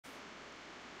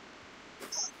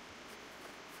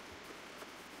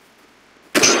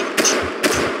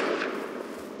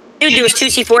there was 2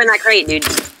 C4 in that crate, dude.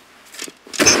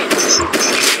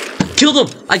 Killed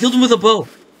him! I killed him with a bow.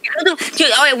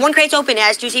 Dude, alright, 1 crate's open. It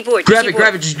has 2 C4. Grab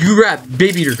it. Just you grab.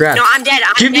 Baby eater, grab. No, I'm dead.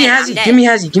 Give me Hazzy.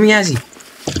 Give me Hazzy.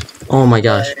 Oh my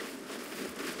gosh.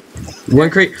 1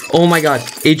 crate. Oh my god.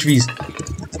 HVs.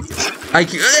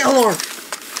 LR.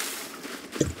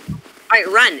 Alright,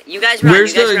 run. You guys run.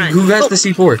 Where's run. Who has the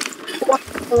C4?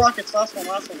 Rockets. Last one.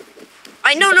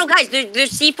 Alright, no, guys.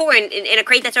 There's C4 in a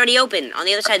crate that's already open. On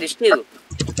the other side, there's 2.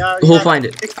 We'll find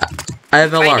it. I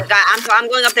have LR. Right, I'm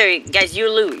going up there, guys. You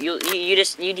loot. You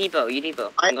depot.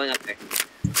 I'm going up there.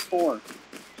 4.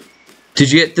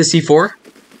 Did you get the C4?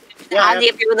 Yeah, I'll be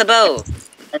up here with a bow.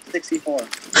 I have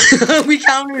 64. We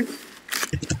countered.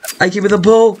 I came with a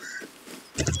bow.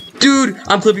 Dude,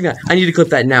 I'm clipping that. I need to clip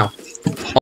that now.